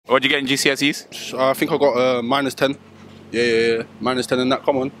What did you get in GCSEs? I think I got -10. Yeah. -10 in that.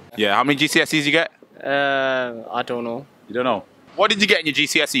 Come on. Yeah, how many GCSEs you get? I don't know. You don't know. What did you get in your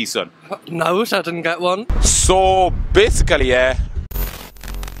GCSEs, son? No, I didn't get one. So basically, yeah,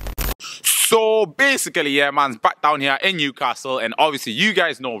 man's back down here in Newcastle, and obviously you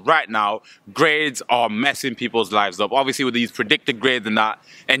guys know right now grades are messing people's lives up. Obviously with these predicted grades and that,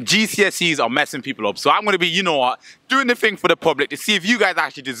 and GCSEs are messing people up. So I'm going to be, you know what, doing the thing for the public to see if you guys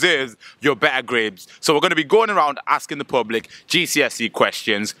actually deserve your better grades. So we're going to be going around asking the public GCSE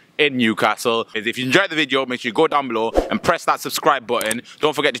questions in Newcastle. If you enjoyed the video, make sure you go down below and press that subscribe button.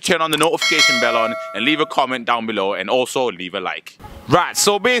 Don't forget to turn on the notification bell on and leave a comment down below, and also leave a like. Right,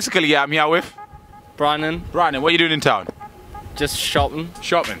 so basically, yeah, I'm here with Brandon. Brandon, what are you doing in town? Just shopping.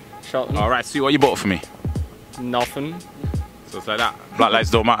 Shopping? Shopping. Alright, see what you bought for me? Nothing. So it's like that. Black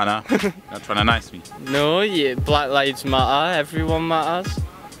lives don't matter now. Not trying to nice me. No, yeah, Black Lives Matter. Everyone matters.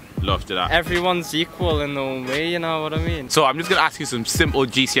 Love to that. Everyone's equal in their own way, you know what I mean? So I'm just going to ask you some simple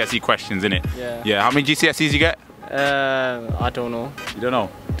GCSE questions, innit? Yeah. Yeah, how many GCSEs you get? I don't know. You don't know?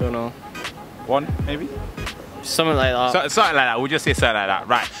 Don't know. One, maybe? Something like that. Something like that. We'll just say something like that.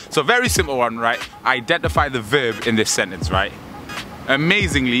 Right. So very simple one, right? Identify the verb in this sentence, right?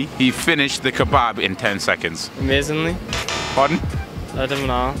 Amazingly, he finished the kebab in 10 seconds. Amazingly? Pardon? I don't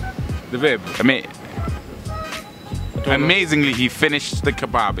know. The verb. Amazingly, he finished the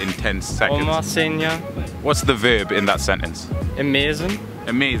kebab in 10 seconds. What am I saying, yeah? What's the verb in that sentence? Amazing.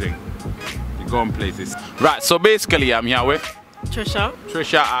 Amazing. You're going places. Right, so basically I'm here with Trisha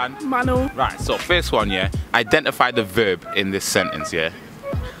and Manu. Right, so first one, yeah. Identify the verb in this sentence, yeah.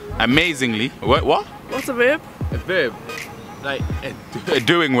 Amazingly. What? What's a verb? A verb. Like a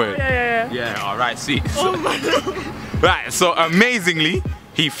doing word. Yeah. Yeah, alright, see. Oh my God. Right, so amazingly,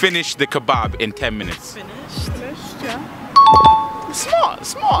 he finished the kebab in 10 minutes. Finished, yeah.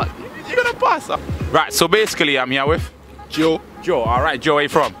 Smart. You're gonna pass. Right, so basically I'm here with Joe. Alright, Joe, where you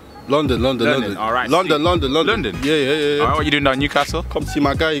from? London. Alright. London. London? Yeah. Alright, what you doing down in Newcastle? Come see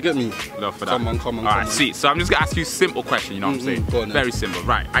my guy, you get me? Love for that. Come on. Alright, see, so I'm just gonna ask you a simple question, you know what I'm saying? Go on, Very simple.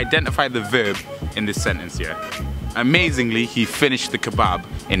 Right, identify the verb in this sentence, yeah. Amazingly, he finished the kebab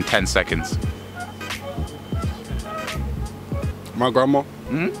in 10 seconds. My grandma.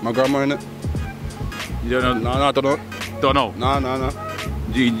 My grandma in it. You don't know? No, I don't know. Don't know? No.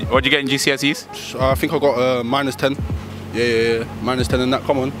 What'd you get in GCSEs? I think I got -10. Yeah. -10 in that.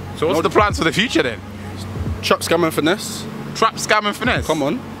 Come on. So what's the plans for the future then? Trap, scam and finesse. Trap, scam and finesse? Come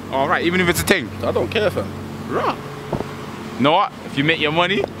on. Alright, even if it's a thing? I don't care, fam. Right. You know what? If you make your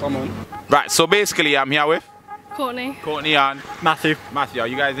money. Come on. Right, so basically I'm here with Courtney and Matthew. Are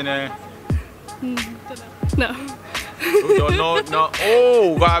you guys in a... No. Don't know, no.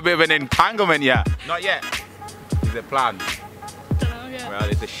 Oh, got a bit of an entanglement, yeah. Not yet. Is it planned? Don't know yet. Well,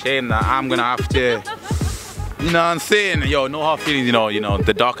 it's a shame that I'm gonna have to, you know what I'm saying? Yo, no hard feelings, you know,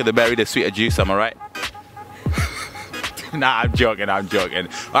 the darker the berry, the sweeter juice, am I right? Nah, I'm joking.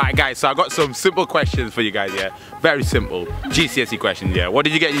 Alright guys, so I got some simple questions for you guys, yeah. Very simple. GCSE questions, yeah. What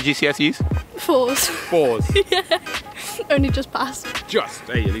did you get in your GCSEs? 4s. 4s? Yeah. Only just passed. Just,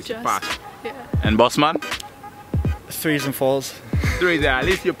 hey, at least you passed. Yeah. And boss man? 3s and 4s. 3s, yeah, at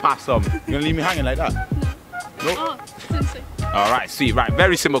least you passed some. You gonna leave me hanging like that? No. Oh, didn't see. Alright, sweet, right,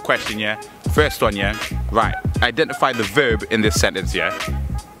 very simple question, yeah. First one, yeah. Right, identify the verb in this sentence, yeah.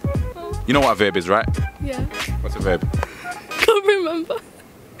 You know what a verb is, right? Yeah. What's a verb? Can't remember.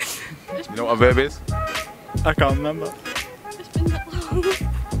 You know what a verb is? I can't remember. It's been that long.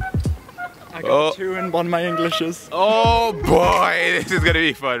 I got 2 in one of my Englishes. Oh boy, this is gonna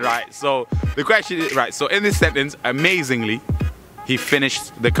be fun, right? So the question is, right, so in this sentence, amazingly, he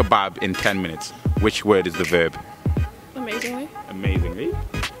finished the kebab in 10 minutes. Which word is the verb? Amazingly. Amazingly?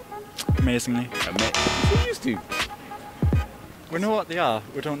 Amazingly. You used to. We know what they are,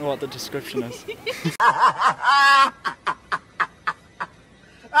 we don't know what the description is.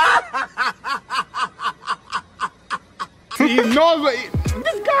 He knows what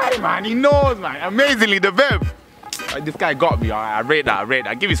this guy, man, he knows, man. Amazingly, the verb. This guy got me, I rate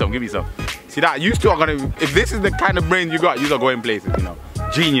that. Give me some. See that, you two are gonna, if this is the kind of brain you got, you're going places, you know.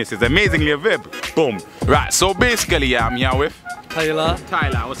 Geniuses, amazingly a verb. Boom. Right, so basically, yeah, I'm here with Tyler.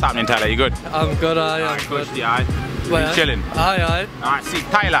 What's happening, Tyler? You good? I'm good, I'm good. Yeah, Well, chilling. Aye. Alright, see,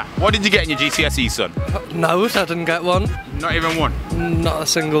 Tyler, what did you get in your GCSE, son? No, I didn't get one. Not even one? Not a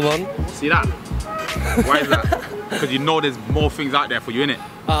single one. See that? Why is that? Because you know there's more things out there for you, innit?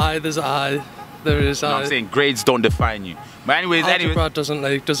 Aye, there is aye. You know what I'm saying? Grades don't define you. But anyways, algebra doesn't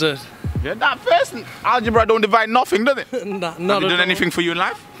like, does it? Yeah, that first algebra don't define nothing, does it? Nah, Have you done anything for you in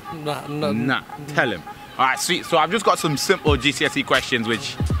life? Nah. Nah, tell him. Alright, sweet. So I've just got some simple GCSE questions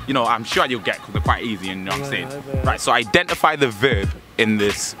which, you know, I'm sure you'll get because they're quite easy, you know what I'm saying? Right, so identify the verb in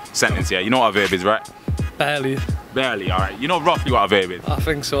this sentence here. You know what a verb is, right? Barely. Barely, alright. You know roughly what a verb is? I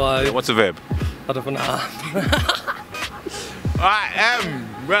think so. Yeah, what's a verb? I don't know. Alright,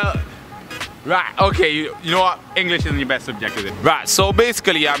 well, right, okay, you know what? English isn't your best subject, is it? Right, so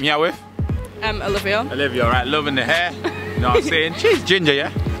basically I'm here with Olivia. Olivia, right? Loving the hair. You know what I'm saying? She's ginger,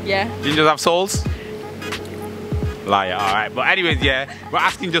 yeah? Yeah. Gingers have souls? Liar, alright. But anyways, yeah, we're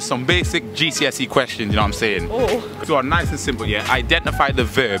asking just some basic GCSE questions, you know what I'm saying? Oh. So nice and simple, yeah? Identify the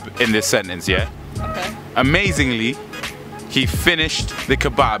verb in this sentence, yeah? Okay. Amazingly, he finished the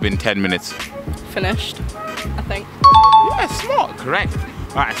kebab in 10 minutes. Finished, I think. Yeah, smart, correct.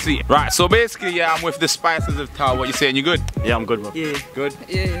 Alright, see. Right, so basically, yeah, I'm with the spices of Tao. What you saying? You good? Yeah, I'm good, bro. Yeah. Good?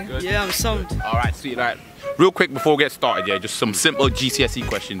 Yeah. Good? Yeah, I'm sound. Alright, sweet, right. Real quick before we get started, yeah, just some simple GCSE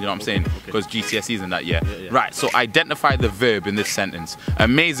questions, you know what I'm saying? Because GCSEs and that, yeah. Right, so identify the verb in this sentence.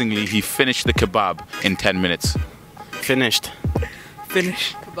 Amazingly, he finished the kebab in 10 minutes. Finished.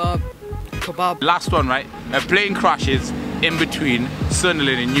 Finish. Kebab. Last one, right? A plane crashes in between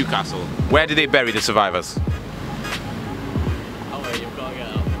Sunderland and Newcastle. Where did they bury the survivors?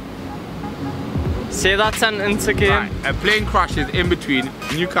 Say that sentence again. Right, a plane crashes in between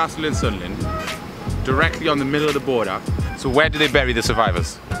Newcastle and Sunderland, directly on the middle of the border. So where did they bury the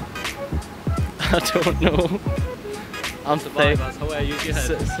survivors? I don't know. I'm Survivors. How are you?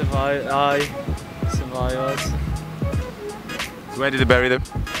 Survivors. So where did they bury them?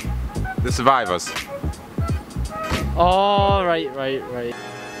 The survivors. Oh, right.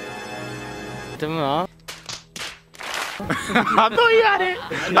 Don't know. I thought you had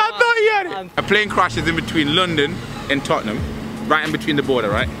it. A plane crashes in between London and Tottenham, right in between the border,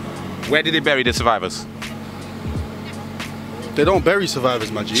 right? Where did they bury the survivors? They don't bury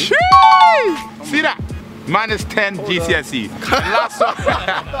survivors, my G. See that? -10 GCSE.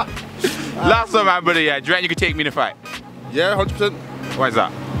 Last one, my brother, yeah. Do you reckon you could take me in a fight? Yeah, 100%. Why is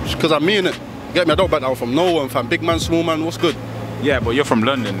that? Because I'm mean it. Get me? I don't back down from no one, fam. Big man, small man, what's good? Yeah, but you're from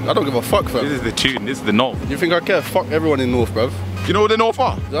London. I don't give a fuck, fam. This is the tune, this is the North. You think I care? Fuck everyone in North, bruv. You know what the North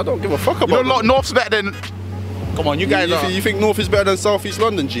are? I don't give a fuck You know about North's better than... Come on, you guys are... You think North is better than South East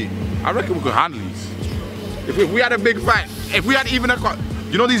London, G? I reckon we could handle these. If we had a big fight, if we had even a...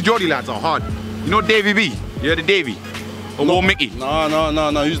 You know these Geordie lads are hard. You know Davy B? You heard of Davy? Or no, Mickey?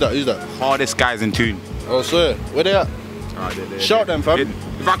 No. Who's that? Hardest guys in tune. Oh, sir. Where they at? Shout them, fam.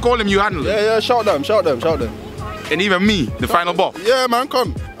 If I call him, you handle it? Yeah, shout them. And even me, the final boss. Yeah, man,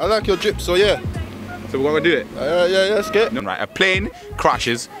 come. I like your drip, so yeah. So we're gonna do it? Yeah, skate. Right, a plane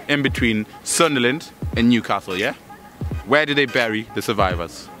crashes in between Sunderland and Newcastle, yeah? Where did they bury the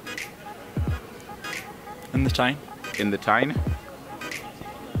survivors? In the Tyne. In the Tyne?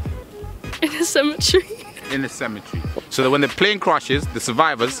 In a cemetery. In a cemetery. So that when the plane crashes, the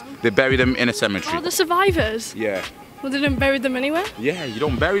survivors, they bury them in a cemetery. Oh, the survivors. Yeah. Well, they didn't bury them anywhere? Yeah, you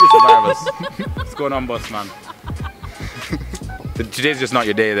don't bury the survivors. What's going on, boss man? Today's just not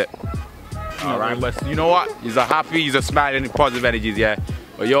your day, is it? Alright, but you know what? You're happy, you're smiling, positive energies, yeah.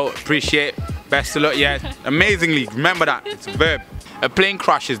 But yo, appreciate, best of luck, yeah. Amazingly, remember that, it's a verb. A plane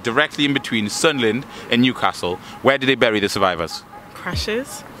crashes directly in between Sunderland and Newcastle. Where did they bury the survivors?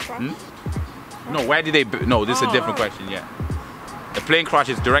 Crashes? No, where did they, no, this is a different question, yeah. A plane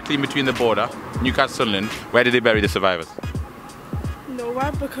crashes directly in between the border, Newcastle, Sunderland. Where did they bury the survivors?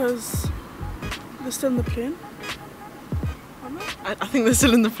 Nowhere, because they're still in the plane. I think they're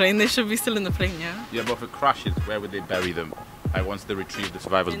still in the plane. They should be still in the plane, yeah. Yeah, but if it crashes, where would they bury them? Like once they retrieve the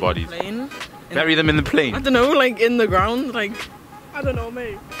survivors' bodies. In the plane? Bury them in the plane? I don't know, like in the ground, like... I don't know,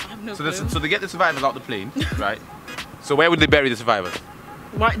 mate. I have no So, clue. so they get the survivors out the plane, right? So where would they bury the survivors?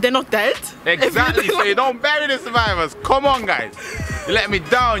 Why? They're not dead? Exactly, so you don't bury the survivors. Come on, guys. You let me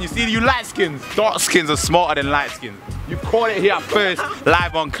down. You see, you light skins. Dark skins are smarter than light skins. You caught it here first,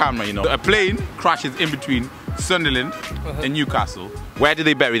 live on camera, you know. A plane crashes in between Sunderland and Newcastle. Where did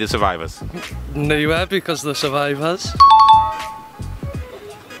they bury the survivors? Nowhere, because the survivors.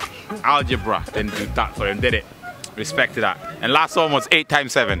 Algebra didn't do that for him, did it? Respect to that. And last one was 8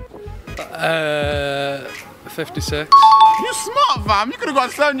 times 7. 56. You smart, fam. You could have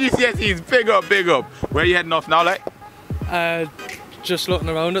got some GCSEs. Big up. Where are you heading off now, like? Just looking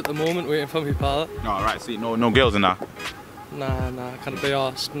around at the moment, waiting for my pallet. No, right, see, no girls in that. Nah, can't be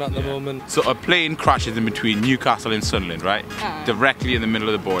asked, not at the moment. So a plane crashes in between Newcastle and Sunderland, right? Directly in the middle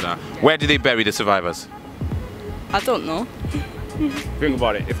of the border. Where did they bury the survivors? I don't know. Think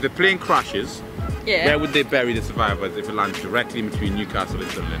about it. If the plane crashes, Yeah. where would they bury the survivors if it lands directly in between Newcastle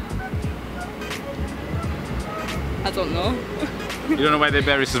and Sunderland? I don't know. You don't know where they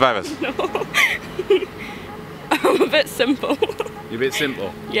bury survivors? No. I'm a bit simple. You're a bit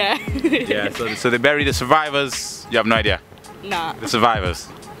simple. Yeah. Yeah, so they bury the survivors. You have no idea. Nah. The survivors.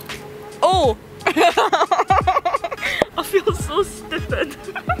 Oh! I feel so stupid.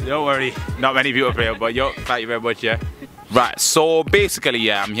 Don't worry, not many people play, but yo, thank you very much, yeah. Right, so basically,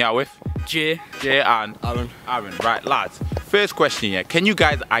 yeah, I'm here with Jay. and Aaron. Right, lads. First question, yeah. Can you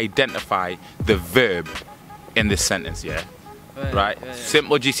guys identify the verb in this sentence, yeah? Right.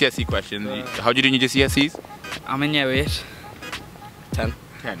 Simple GCSE question. How do you do in your GCSEs? I'm in year 8. 10.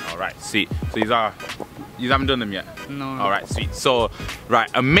 10. All right. Sweet. So you haven't done them yet. No. All right. Sweet. So, right.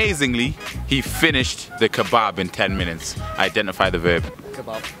 Amazingly, he finished the kebab in 10 minutes. Identify the verb.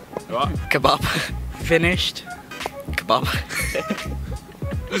 Kebab. What? Kebab. Finished. Kebab.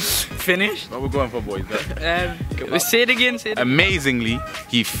 Finished. What we're going for, boys? Say it again. Say it. Amazingly,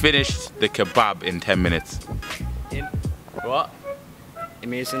 he finished the kebab in 10 minutes. In. What?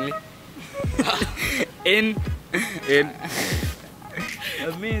 Amazingly. In.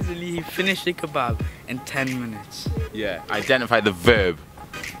 Amazingly, he finished the kebab in 10 minutes. Yeah. Identify the verb.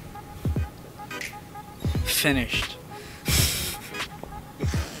 Finished.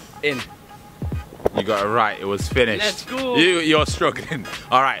 In. You got it right, it was finished. Let's go. You're struggling.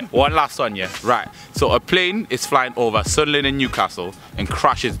 All right, one last one, yeah. Right, so a plane is flying over Sunderland and Newcastle and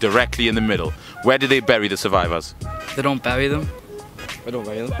crashes directly in the middle. Where do they bury the survivors? They don't bury them. I don't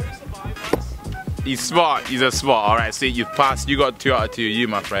bury them. He's smart, he's a smart. All right, see, you passed, you got 2 out of 2, you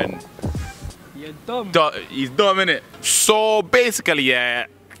my friend. You're dumb. He's dumb, innit? So basically, yeah,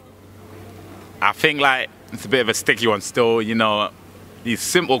 I think like it's a bit of a sticky one still, you know. These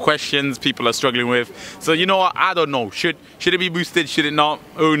simple questions people are struggling with. So you know what, I don't know. Should it be boosted, should it not?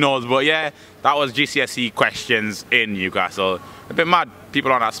 Who knows? But yeah, that was GCSE questions in Newcastle. A bit mad,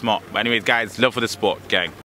 people aren't that smart. But anyways guys, love for the sport, gang.